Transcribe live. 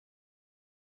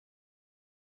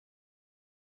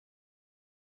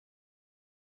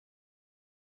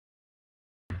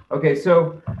Okay,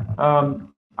 so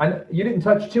you didn't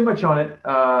touch too much on it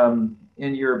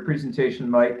in your presentation,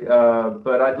 Mike,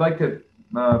 but I'd like to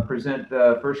present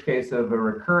the first case of a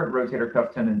recurrent rotator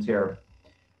cuff tendon tear.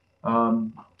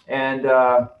 Um, and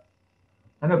I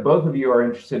know both of you are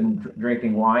interested in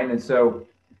drinking wine, and so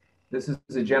this is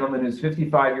a gentleman who's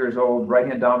 55 years old,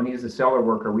 right-hand dominant. He's a cellar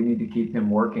worker. We need to keep him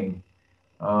working.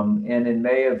 And in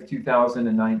May of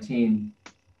 2019,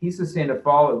 he sustained a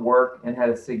fall at work and had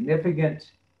a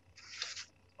significant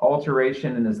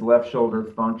alteration in his left shoulder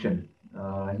function.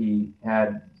 He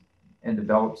had and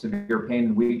developed severe pain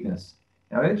and weakness.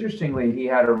 Now, interestingly, he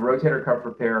had a rotator cuff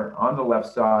repair on the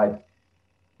left side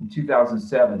in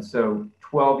 2007, so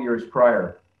 12 years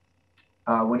prior.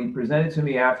 When he presented to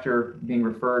me after being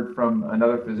referred from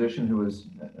another physician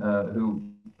who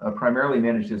primarily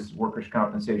managed his workers'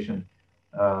 compensation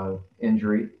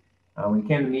injury, when he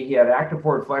came to me, he had active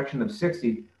forward flexion of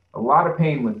 60, a lot of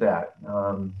pain with that.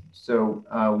 So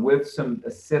with some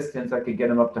assistance, I could get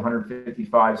him up to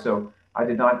 155. So I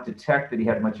did not detect that he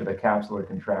had much of a capsular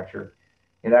contracture.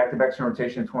 He had active external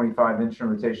rotation of 25,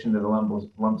 internal rotation to the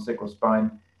lumbosacral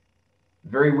spine,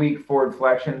 very weak forward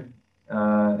flexion,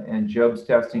 and Job's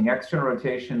testing, external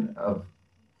rotation of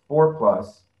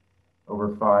 4+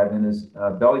 over 5, and his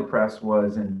belly press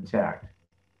was intact.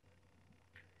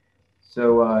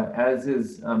 So as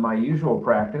is my usual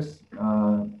practice,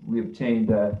 we obtained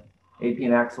AP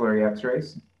and axillary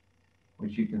x-rays,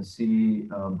 which you can see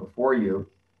before you.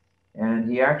 And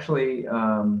he actually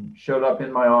showed up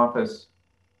in my office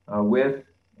with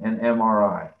an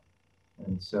MRI.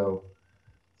 And so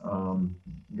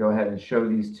go ahead and show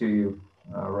these to you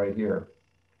right here.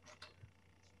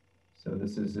 So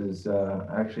this is his,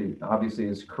 actually, obviously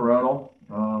his coronal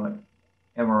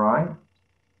MRI.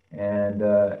 And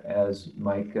as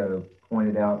Mike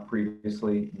pointed out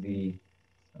previously, the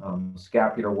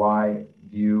scapular Y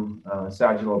view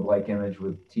sagittal-oblique image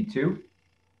with T2.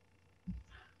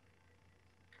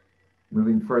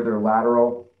 Moving further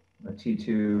lateral, a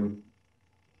T2,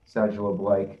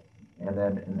 sagittal-oblique, and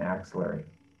then an axillary.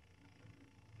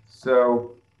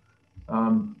 So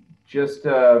just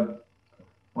want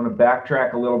to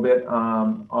backtrack a little bit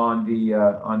on the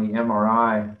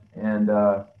MRI, and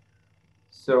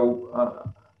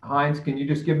so Heinz, can you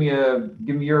just give me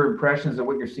your impressions of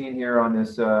what you're seeing here on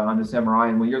this MRI,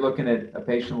 and when you're looking at a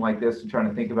patient like this and trying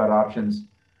to think about options,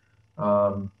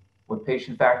 what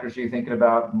patient factors are you thinking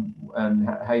about, and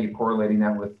how are you correlating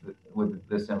that with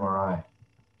this MRI?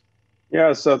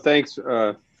 Yeah, so thanks,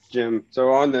 Jim.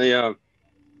 So on the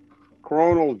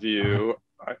coronal view,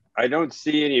 I don't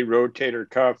see any rotator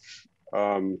cuff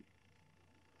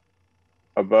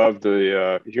above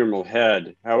the humeral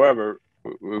head. However,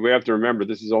 we have to remember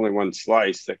this is only one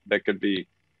slice. That could be,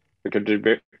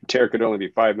 tear could only be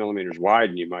 5 millimeters wide,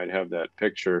 and you might have that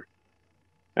picture.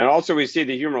 And also we see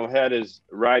the humeral head is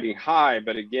riding high,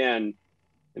 but again,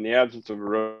 in the absence of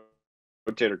a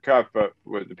rotator cuff, but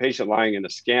with the patient lying in the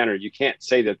scanner, you can't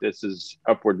say that this is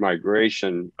upward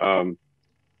migration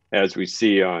as we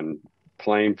see on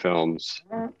plane films.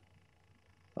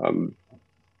 On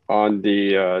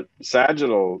the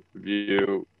sagittal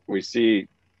view, we see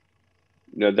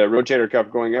the rotator cuff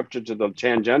going up to the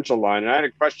tangential line. And I had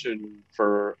a question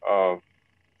for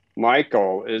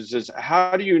Michael, is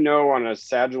how do you know on a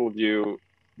sagittal view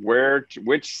which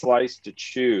slice to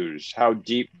choose? How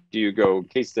deep do you go in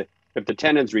case if the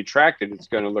tendon's retracted, it's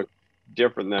going to look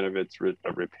different than if it's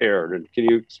repaired. And can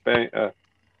you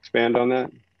expand on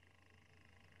that?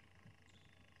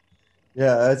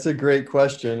 Yeah, that's a great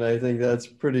question. I think that's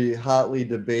pretty hotly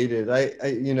debated.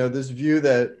 This view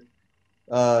that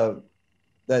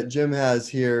that Jim has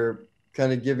here,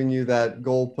 kind of giving you that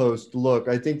goalpost look.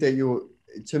 I think that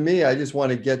to me, I just want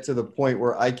to get to the point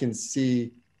where I can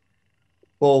see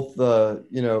both to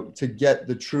get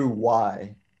the true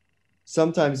why.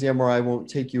 Sometimes the MRI won't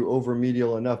take you over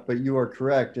medial enough, but you are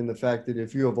correct in the fact that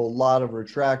if you have a lot of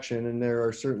retraction, and there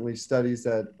are certainly studies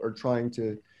that are trying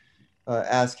to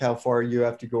ask how far you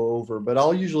have to go over, but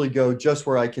I'll usually go just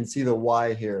where I can see the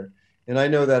Y here. And I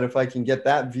know that if I can get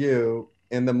that view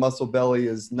and the muscle belly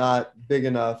is not big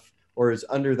enough or is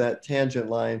under that tangent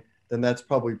line, then that's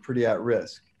probably pretty at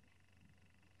risk.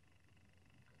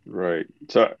 Right.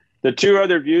 So the two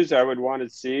other views I would want to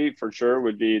see for sure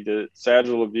would be the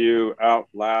sagittal view out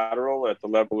lateral at the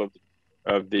level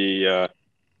of the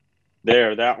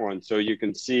that one. So you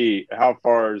can see how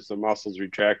far is the muscles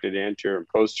retracted anterior and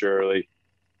posteriorly,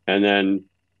 and then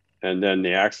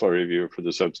the axillary view for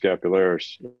the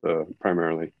subscapularis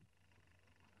primarily.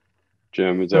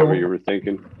 Jim, is that what you were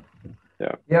thinking?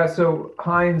 Yeah. Yeah. So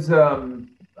Heinz,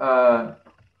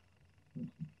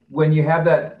 when you have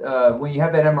that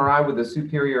MRI with a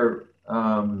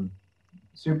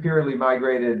superiorly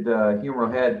migrated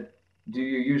humeral head, do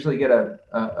you usually get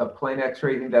a plain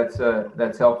X-ray? You think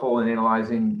that's helpful in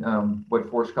analyzing what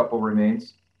force couple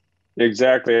remains?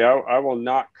 Exactly. I will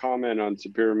not comment on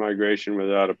superior migration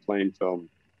without a plain film,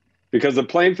 because the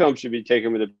plain film should be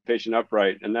taken with the patient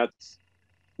upright, and that's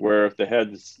where, if the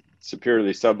head's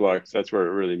superiorly subluxed, that's where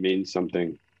it really means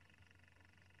something.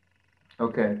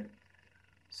 Okay.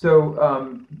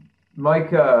 So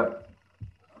Mike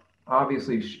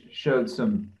obviously showed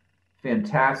some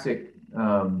fantastic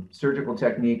surgical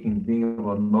technique in being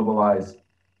able to mobilize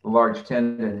the large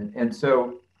tendon. And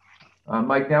so,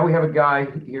 Mike, now we have a guy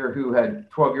here who had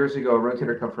 12 years ago a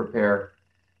rotator cuff repair,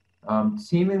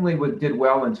 seemingly did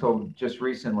well until just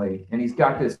recently, and he's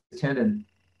got this tendon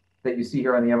that you see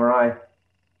here on the MRI.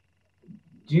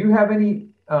 Do you have any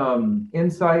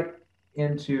insight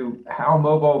into how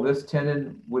mobile this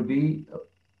tendon would be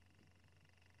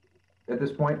at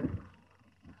this point?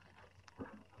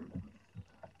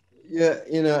 Yeah,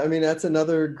 I mean, that's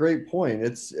another great point.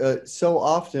 It's so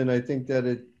often, I think that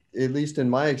at least in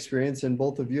my experience, and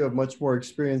both of you have much more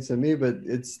experience than me, but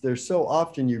there's so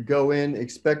often you go in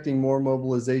expecting more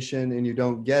mobilization and you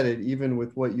don't get it, even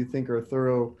with what you think are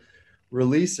thorough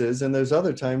releases. And there's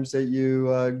other times that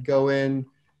you go in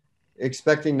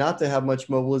expecting not to have much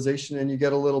mobilization and you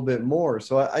get a little bit more.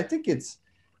 So I think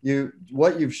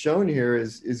what you've shown here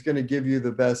is going to give you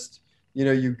the best.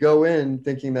 You go in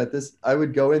thinking I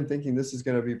would go in thinking this is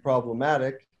going to be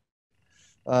problematic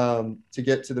to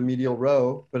get to the medial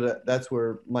row, but that's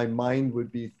where my mind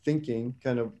would be thinking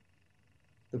kind of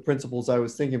the principles I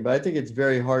was thinking. But I think it's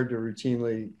very hard to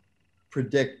routinely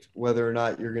predict whether or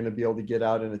not you're going to be able to get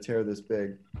out in a tear this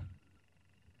big.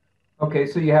 Okay,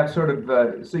 so you have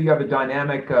a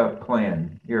dynamic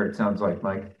plan here, it sounds like,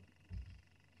 Mike.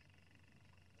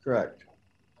 Correct.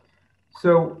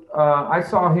 So I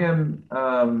saw him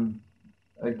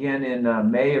again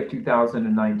in May of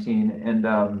 2019, and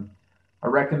I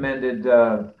recommended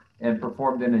and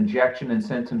performed an injection and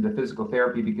sent him to physical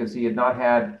therapy because he had not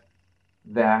had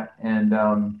that. And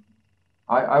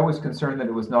I was concerned that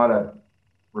it was not a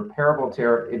repairable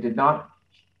tear. It did not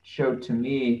show to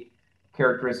me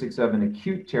characteristics of an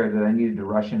acute tear that I needed to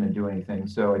rush in and do anything.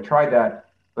 So I tried that,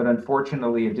 but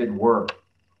unfortunately it didn't work.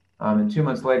 And 2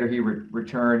 months later, he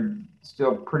returned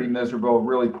still pretty miserable,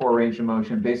 really poor range of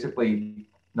motion, basically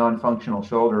non-functional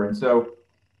shoulder. And so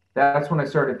that's when I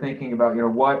started thinking about,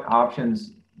 what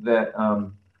options that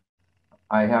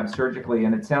I have surgically.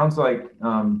 And it sounds like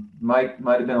Mike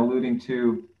might have been alluding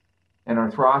to an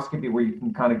arthroscopy where you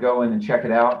can kind of go in and check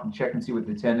it out and check and see what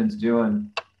the tendon's doing,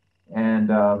 and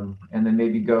then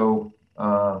maybe go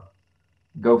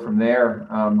from there.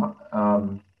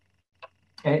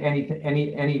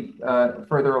 Any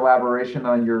further elaboration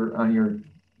on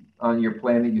your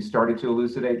plan that you started to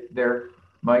elucidate there,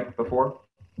 Mike, before?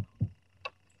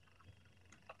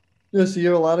 Yeah, so you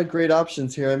have a lot of great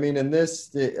options here. I mean, in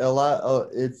this,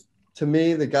 it's, to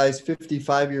me, the guy's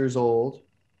 55 years old,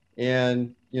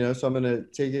 and so I'm going to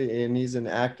take it, and he's an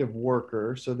active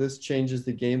worker. So this changes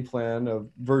the game plan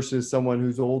versus someone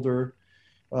who's older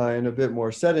and a bit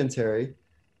more sedentary.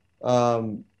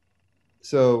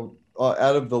 So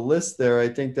out of the list there, I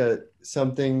think that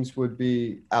some things would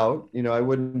be out. I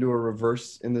wouldn't do a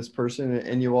reverse in this person,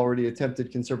 and you already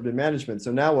attempted conservative management.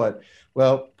 So now what?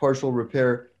 Well, partial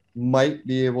repair might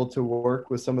be able to work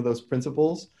with some of those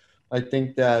principles. I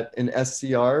think that an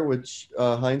SCR, which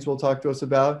Heinz will talk to us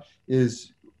about,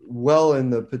 is well in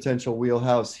the potential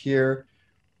wheelhouse here.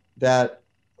 That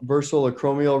bursal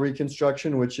acromial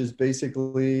reconstruction, which is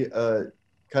basically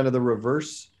kind of the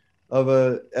reverse of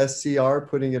a SCR,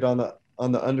 putting it on the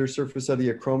undersurface of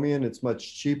the acromion. It's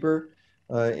much cheaper,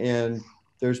 and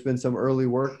there's been some early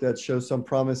work that shows some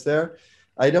promise there.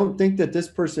 I don't think that this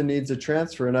person needs a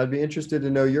transfer, and I'd be interested to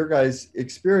know your guys'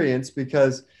 experience,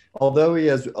 because although he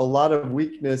has a lot of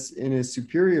weakness in his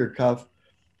superior cuff,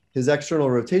 his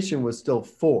external rotation was still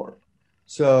 4.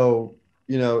 So,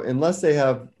 unless they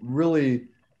have really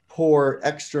poor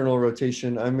external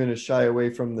rotation, I'm going to shy away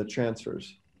from the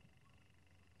transfers.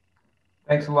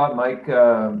 Thanks a lot, Mike.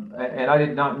 And I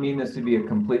did not mean this to be a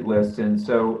complete list. And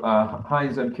so,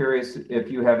 Heinz, I'm curious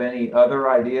if you have any other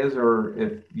ideas, or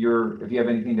if you have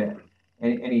anything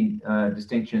any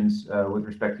distinctions with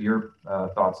respect to your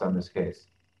thoughts on this case.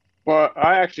 Well,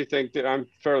 I actually think that I'm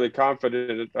fairly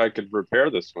confident that I could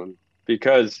repair this one,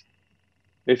 because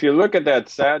if you look at that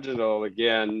sagittal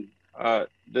again,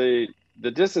 the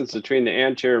distance between the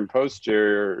anterior and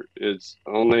posterior is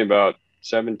only about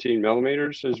 17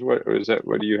 millimeters. What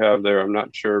do you have there? I'm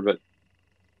not sure, but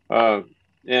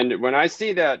And when I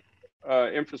see that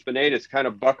infraspinatus kind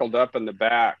of buckled up in the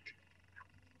back,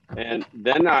 and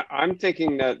then I'm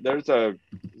thinking that there's a,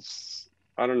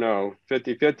 I don't know,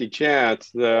 50-50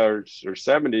 chance or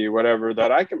 70, whatever,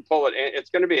 that I can pull it. It's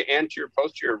going to be an anterior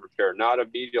posterior repair, not a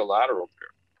medial lateral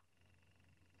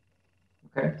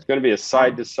repair. Okay. It's going to be a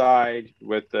side to side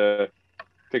with the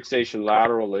fixation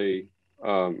laterally.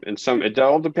 And it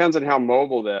all depends on how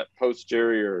mobile that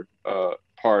posterior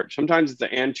part. Sometimes it's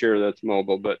the anterior that's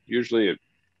mobile, but usually it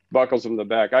buckles from the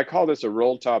back. I call this a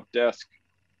roll top desk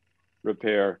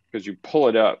repair because you pull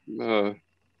it up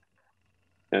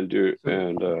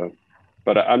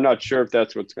but I'm not sure if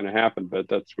that's what's going to happen, but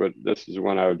this is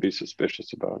one I would be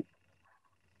suspicious about.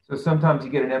 So sometimes you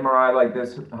get an MRI like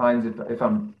this, Heinz, if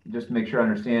I'm just to make sure I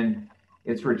understand,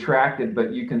 it's retracted,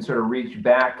 but you can sort of reach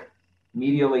back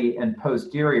medially and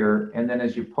posterior, and then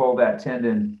as you pull that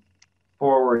tendon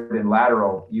forward and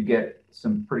lateral, you get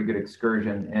some pretty good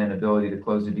excursion and ability to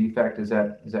close the defect. Is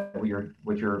that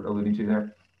what you're alluding to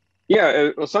there? Yeah,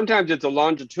 well, sometimes it's a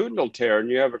longitudinal tear, and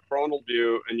you have a coronal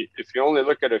view, and if you only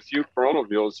look at a few coronal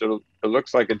views, it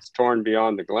looks like it's torn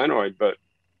beyond the glenoid, but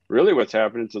really what's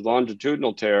happened is a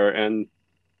longitudinal tear, and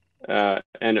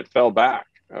it fell back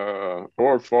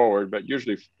or forward, but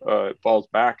usually it falls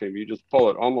back. If you just pull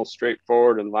it almost straight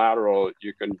forward and lateral,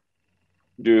 you can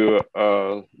do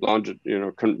margin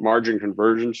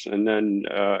convergence, and then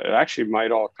it actually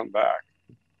might all come back.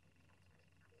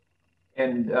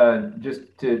 And just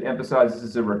to emphasize, this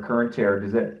is a recurrent tear.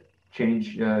 Does that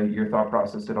change your thought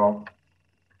process at all?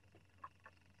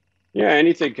 Yeah,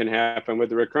 anything can happen with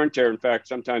the recurrent tear. In fact,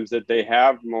 sometimes that they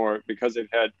have more, because they've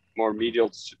had more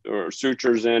medial or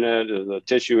sutures in it, the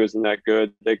tissue isn't that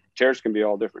good. Tears can be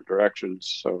all different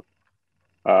directions. So,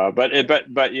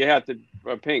 but you have to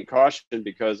paint caution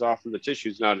because often the tissue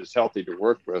is not as healthy to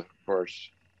work with, of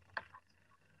course.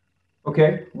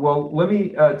 Okay, well, let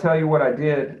me tell you what I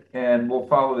did, and we'll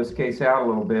follow this case out a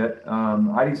little bit.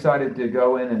 I decided to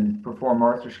go in and perform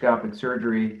arthroscopic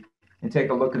surgery and take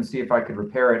a look and see if I could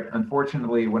repair it.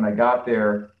 Unfortunately, when I got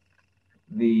there,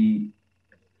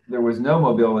 there was no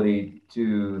mobility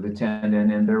to the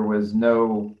tendon, and there was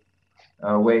no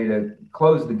way to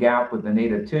close the gap with the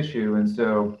native tissue. And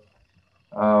so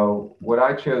what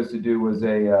I chose to do was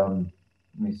let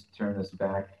me turn this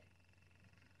back,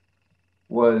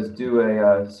 was do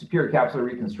a superior capsular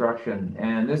reconstruction.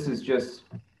 And this is just,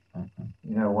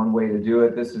 one way to do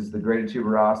it. This is the graded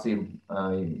tuberosity.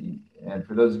 And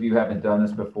for those of you who haven't done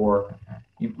this before,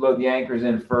 you load the anchors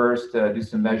in first, do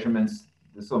some measurements.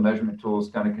 This little measurement tool is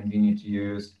kind of convenient to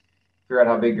use. Figure out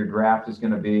how big your graft is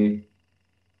going to be.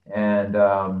 And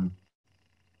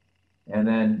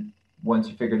then once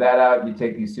you figure that out, you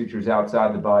take these sutures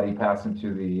outside the body, pass them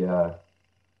to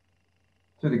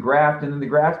the graft, and then the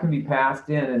graft can be passed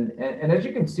in. And as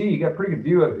you can see, you got a pretty good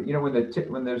view of,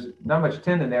 when there's not much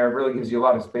tendon there, it really gives you a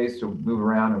lot of space to move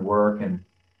around and work. And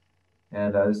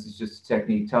this is just a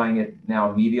technique, tying it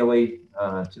now medially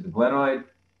to the glenoid.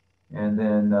 And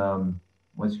then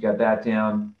once you got that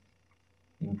down,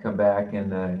 you can come back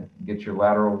and get your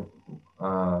lateral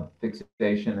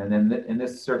fixation. And then in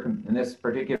this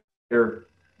particular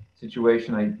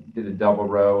situation, I did a double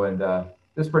row, and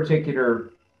this particular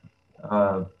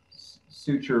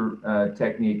suture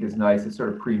technique is nice. It's sort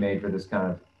of pre-made for this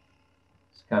kind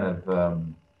of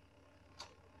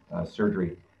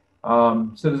surgery. So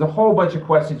there's a whole bunch of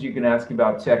questions you can ask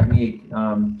about technique.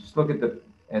 Just look at the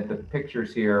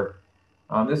pictures here.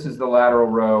 This is the lateral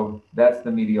row. That's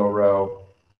the medial row.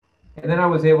 And then I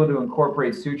was able to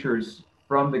incorporate sutures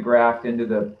from the graft into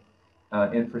the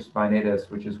infraspinatus,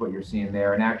 which is what you're seeing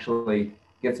there, and actually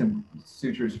get some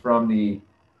sutures from the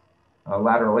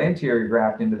lateral anterior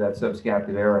graft into that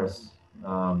subscapularis.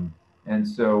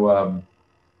 So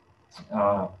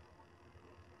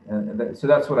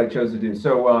that's what I chose to do.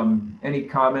 So any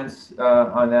comments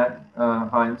on that,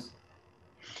 Heinz?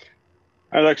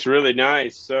 That looks really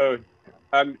nice. So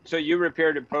you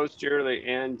repaired it posteriorly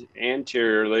and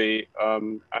anteriorly.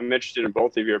 I'm interested in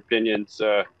both of your opinions.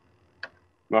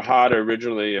 Mahata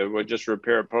originally would just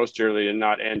repair it posteriorly and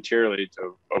not anteriorly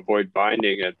to avoid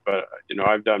binding it, but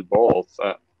I've done both.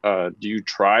 Do you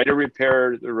try to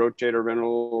repair the rotator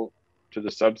renal to the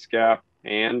subscap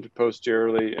and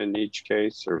posteriorly in each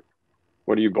case, or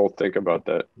what do you both think about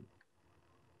that?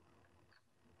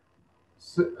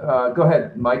 So, go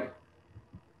ahead, Mike.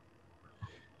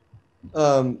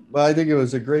 Well, I think it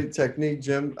was a great technique,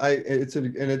 Jim. It's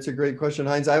a great question,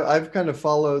 Heinz. I've kind of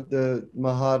followed the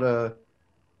Mahata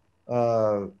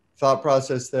thought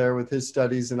process there with his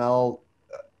studies, and I'll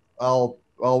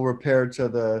repair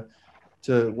to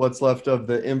what's left of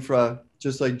the infra,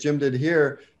 just like Jim did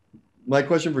here. my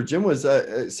question for Jim was,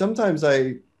 sometimes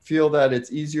I feel that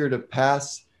it's easier to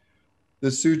pass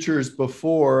the sutures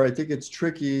before. I think it's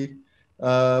tricky,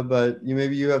 but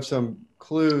maybe you have some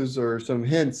clues or some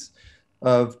hints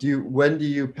of when do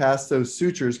you pass those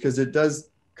sutures, because it does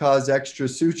cause extra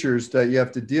sutures that you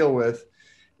have to deal with.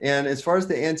 And as far as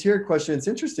the anterior question, it's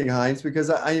interesting, Heinz,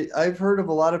 because I've heard of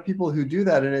a lot of people who do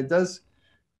that, and it does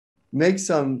make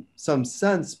some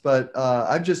sense, but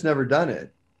I've just never done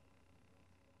it.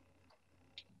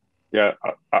 Yeah,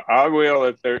 I will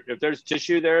if there's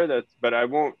tissue there. But I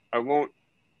won't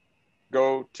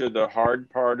go to the hard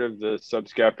part of the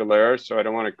subscapularis, so I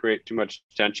don't want to create too much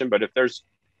tension. But if there's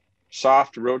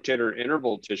soft rotator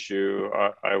interval tissue,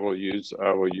 I will use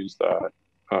that.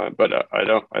 But I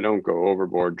don't go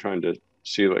overboard trying to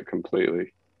seal it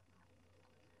completely.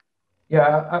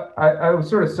 Yeah, I was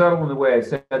sort of subtle in the way I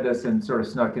said this and sort of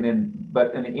snuck it in,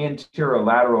 but an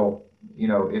anterolateral,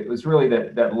 it was really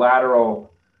that lateral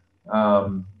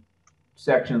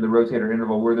section of the rotator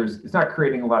interval where it's not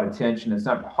creating a lot of tension. It's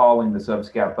not hauling the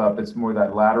subscap up. It's more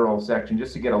that lateral section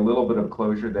just to get a little bit of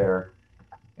closure there.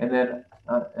 And then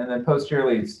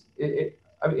posteriorly,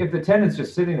 I mean, if the tendon's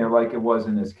just sitting there like it was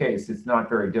in this case, it's not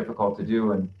very difficult to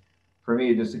do. And for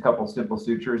me, just a couple simple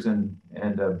sutures and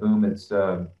boom, it's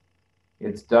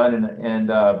done.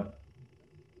 And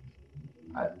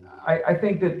I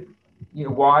think that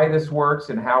why this works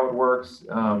and how it works.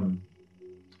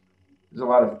 There's a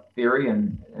lot of theory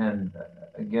and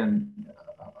again,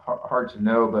 hard to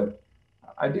know, but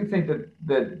I do think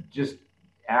that just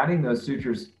adding those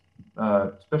sutures,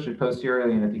 especially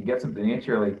posteriorly, and if you get something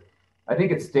anteriorly, I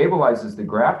think it stabilizes the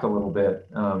graft a little bit,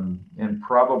 and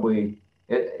probably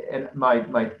and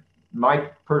my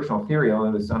personal theory,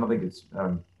 although I don't think it's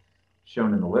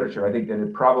shown in the literature, I think that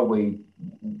it probably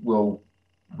will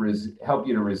help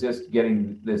you to resist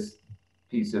getting this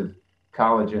piece of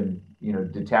collagen,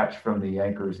 detached from the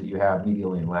anchors that you have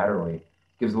medially and laterally.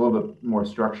 Gives a little bit more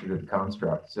structure to the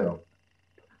construct. So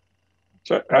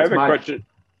I have a question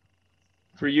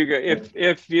for you guys.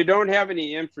 If you don't have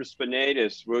any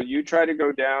infraspinatus, will you try to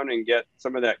go down and get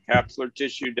some of that capsular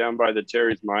tissue down by the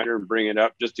teres minor and bring it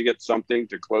up just to get something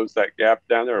to close that gap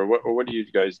down there? Or what do you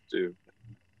guys do?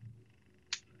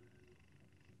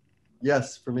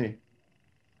 Yes, for me.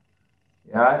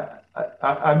 Yeah,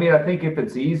 I mean, I think if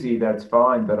it's easy, that's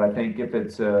fine. But I think if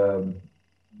it's,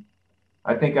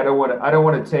 I think I don't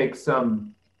want to take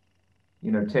some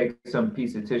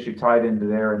piece of tissue tied into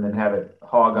there and then have it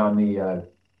hog on the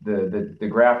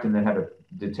graft and then have it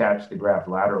detach the graft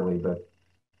laterally. But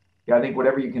yeah, I think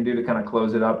whatever you can do to kind of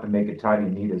close it up and make it tidy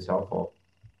and neat is helpful.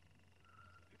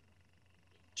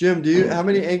 Jim, how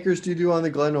many anchors do you do on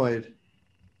the glenoid?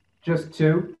 Just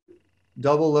 2.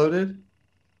 Double loaded?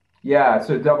 Yeah,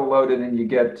 so double loaded, and you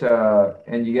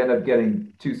end up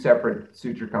getting 2 separate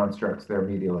suture constructs there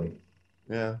medially.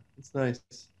 Yeah, it's nice.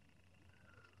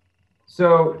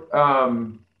 So,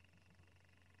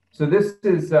 so this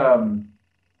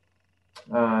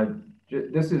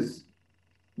is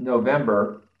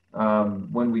November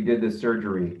when we did this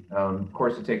surgery. Of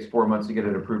course, it takes 4 months to get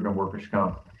it approved on workers'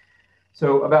 comp.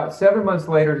 So about 7 months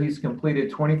later, he's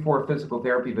completed 24 physical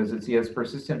therapy visits. He has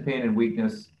persistent pain and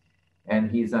weakness, and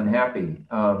he's unhappy.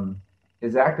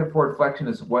 His active forward flexion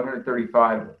is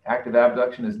 135, active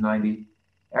abduction is 90,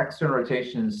 external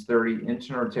rotation is 30,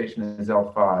 internal rotation is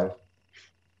L5.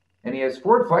 And he has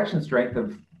forward flexion strength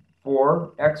of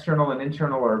 4, external and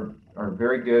internal are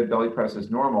very good, belly press is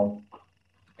normal.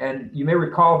 And you may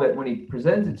recall that when he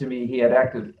presented to me, he had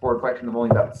active forward flexion of only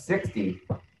about 60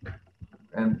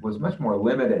 and was much more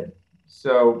limited.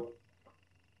 So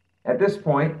at this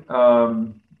point,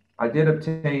 I did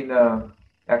obtain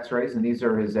x-rays, and these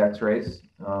are his x-rays.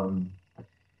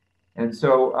 And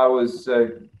so I was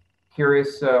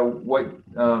curious what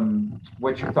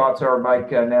your thoughts are,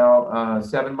 Mike, now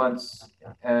 7 months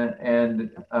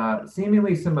and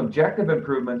seemingly some objective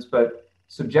improvements, but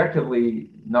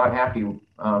subjectively not happy.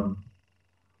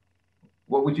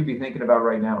 What would you be thinking about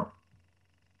right now?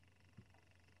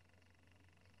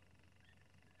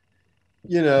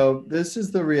 This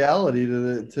is the reality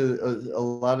to a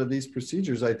lot of these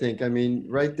procedures, I think. I mean,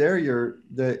 right there,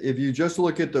 if you just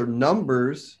look at the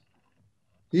numbers,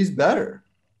 he's better.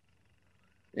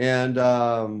 And,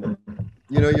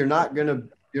 you're not going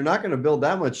to build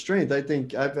that much strength. I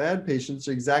think I've had patients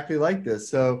exactly like this.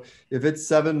 So if it's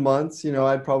 7 months,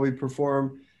 I'd probably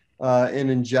perform an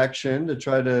injection to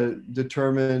try to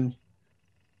determine,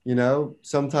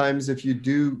 sometimes if you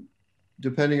do,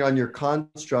 depending on your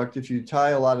construct, if you tie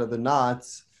a lot of the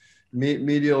knots,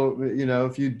 medial,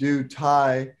 if you do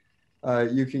tie,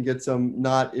 you can get some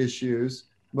knot issues.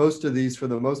 most of these, for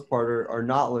the most part, are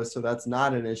knotless, so that's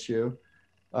not an issue.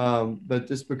 But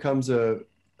this becomes a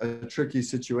tricky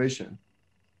situation.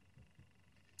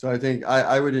 So I think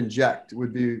I would inject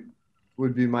would be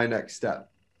my next step.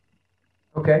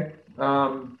 Okay.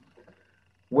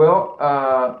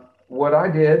 Well, what I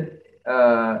did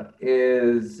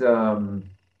is I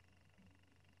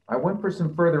went for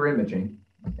some further imaging,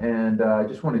 and I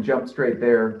just want to jump straight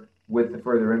there with the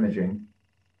further imaging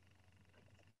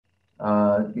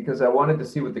because I wanted to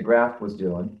see what the graft was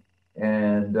doing,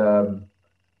 and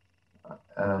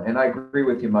I agree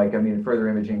with you, Mike. I mean, further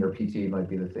imaging or PT might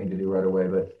be the thing to do right away.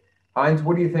 But Heinz,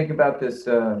 what do you think about this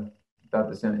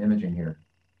imaging here?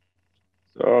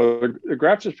 So the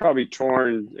graft has probably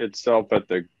torn itself at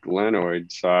the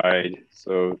glenoid side.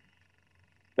 So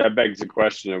that begs the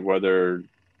question of whether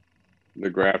the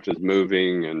graft is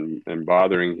moving and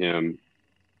bothering him.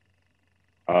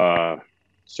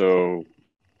 So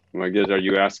I guess, are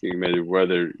you asking maybe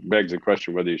whether, begs the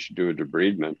question whether you should do a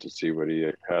debridement to see what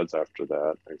he has after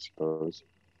that, I suppose.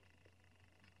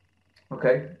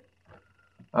 Okay.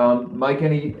 Mike,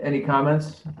 any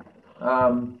comments?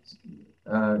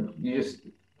 You just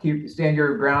stand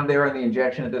your ground there on the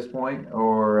injection at this point,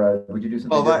 or would you do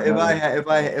something? Well, if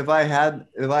I had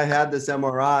this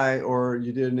MRI, or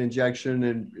you did an injection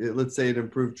and let's say it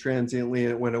improved transiently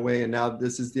and it went away, and now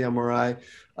this is the MRI,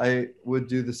 I would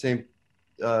do the same.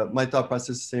 My thought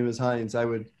process is the same as Heinz. I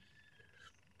would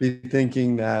be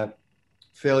thinking that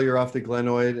failure off the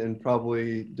glenoid and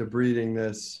probably debriding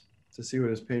this to see what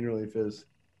his pain relief is.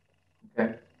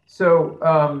 Okay. So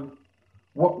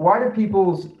why does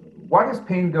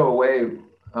pain go away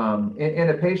in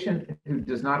a patient who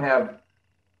does not have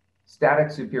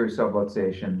static superior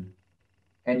subluxation,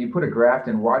 and you put a graft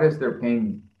in? Why does their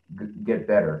pain get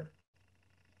better?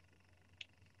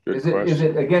 Is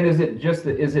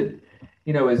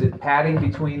it padding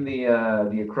between the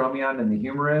acromion and the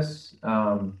humerus?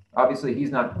 Obviously,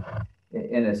 he's not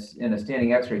in a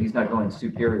standing X-ray. He's not going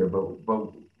superior,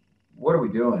 but what are we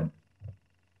doing?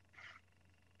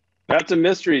 That's a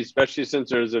mystery, especially since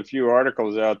there's a few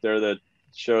articles out there that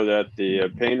show that the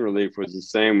pain relief was the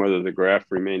same whether the graft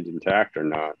remained intact or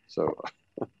not. So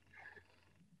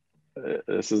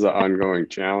this is an ongoing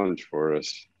challenge for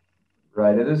us.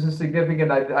 Right, and this is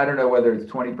significant. I don't know whether it's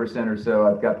 20% or so.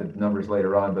 I've got the numbers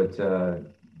later on, but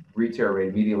re-tear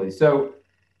rate immediately. So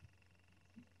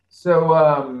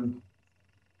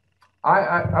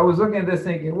I was looking at this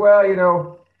thinking, well, you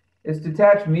know, it's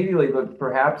detached medially, but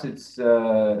perhaps it's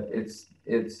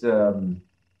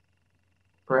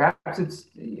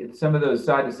some of those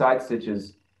side-to-side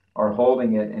stitches are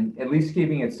holding it and at least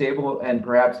keeping it stable and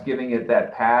perhaps giving it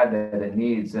that pad that it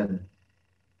needs. And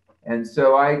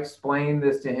so I explained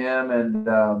this to him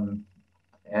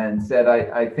and said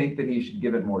I think that he should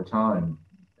give it more time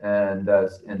and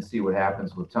see what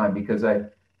happens with time, because I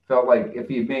felt like if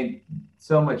he had made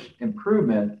so much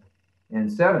improvement in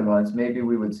 7 months, maybe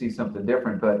we would see something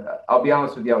different. But I'll be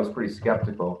honest with you, I was pretty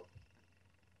skeptical.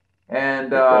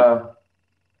 And so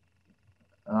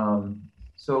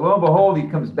lo and behold, he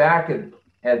comes back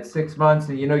at 6 months,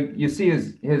 and you see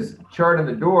his chart on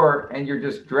the door, and you're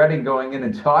just dreading going in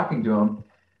and talking to him.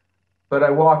 But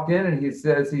I walked in, and he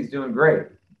says he's doing great,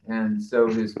 and so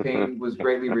his pain was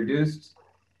greatly reduced.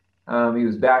 He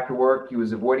was back to work. He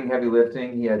was avoiding heavy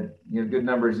lifting. He had good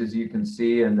numbers, as you can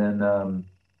see, and then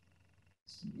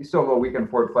he's still a little weak on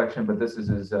forward flexion, but this is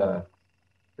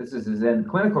his end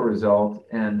clinical result,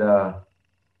 and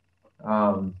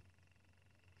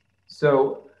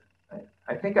so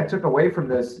I think I took away from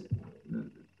this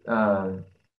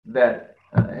that,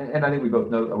 and I think we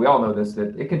all know this,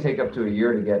 that it can take up to a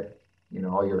year to get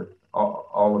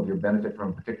all of your benefit from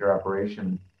a particular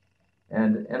operation,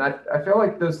 and I feel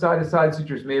like those side-to-side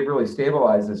sutures may have really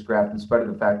stabilized this graft in spite of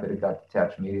the fact that it got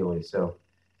detached medially. So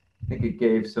I think it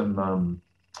gave some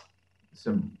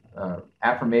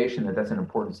affirmation that that's an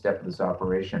important step of this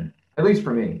operation, at least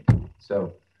for me.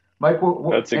 So, Mike,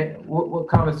 what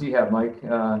comments do you have, Mike?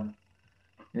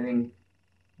 Anything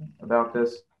about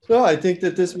this? No, I think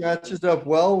that this matches up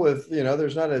well with,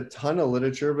 there's not a ton of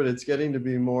literature, but it's getting to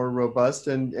be more robust.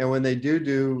 And when they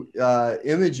do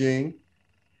imaging,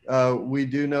 we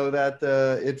do know that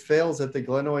it fails at the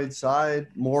glenoid side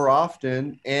more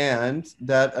often, and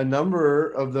that a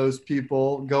number of those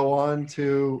people go on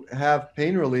to have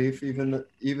pain relief, even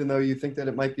though you think that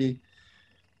it might be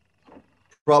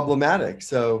problematic.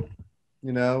 So,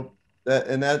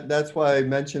 that's why I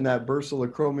mentioned that bursal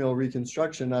acromial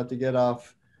reconstruction, not to get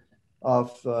off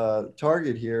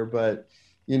target here, but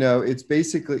it's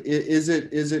basically, is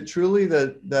it truly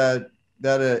that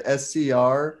a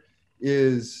SCR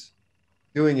is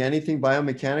doing anything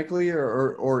biomechanically,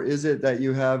 or is it that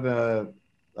you have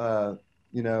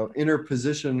you know,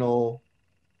 interpositional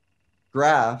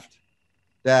graft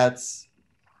that's,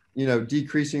 you know,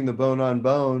 decreasing the bone on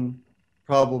bone,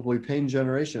 probably pain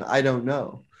generation? I don't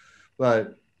know,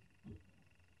 but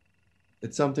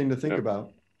it's something to think Yep.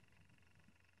 about.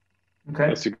 Okay.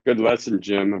 That's a good lesson,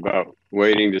 Jim, about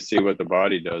waiting to see what the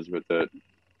body does with it.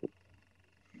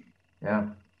 Yeah.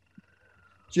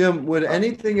 Jim, would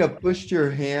anything have pushed your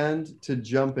hand to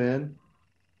jump in?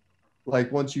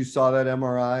 Like once you saw that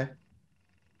MRI?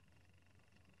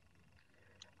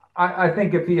 I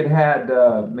think if he had had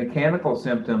mechanical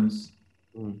symptoms,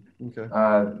 Okay.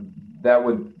 that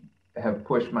would have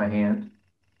pushed my hand.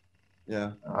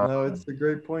 Yeah. No, it's a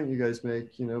great point you guys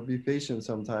make. You know, be patient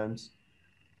sometimes.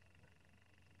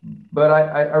 But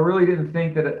I really didn't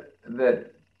think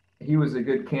that he was a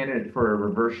good candidate for a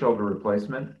reverse shoulder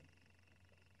replacement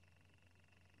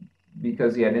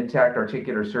because he had intact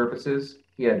articular surfaces.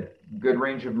 He had good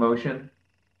range of motion,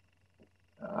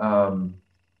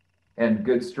 and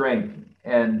good strength.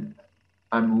 And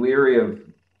I'm leery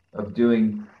of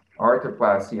doing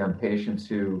arthroplasty on patients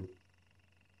who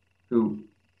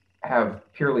have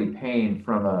purely pain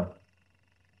from a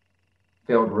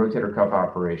failed rotator cuff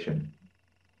operation.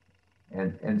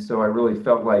 And so I really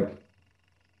felt like,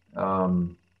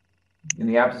 in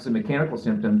the absence of mechanical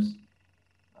symptoms,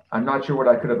 I'm not sure what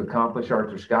I could have accomplished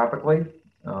arthroscopically.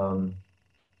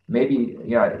 Maybe,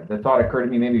 yeah, the thought occurred to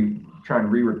me, maybe try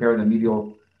and re-repair the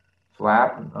medial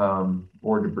flap,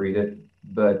 or debride it,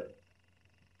 but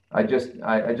I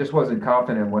just wasn't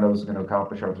confident in what I was going to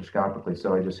accomplish arthroscopically,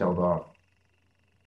 so I just held off.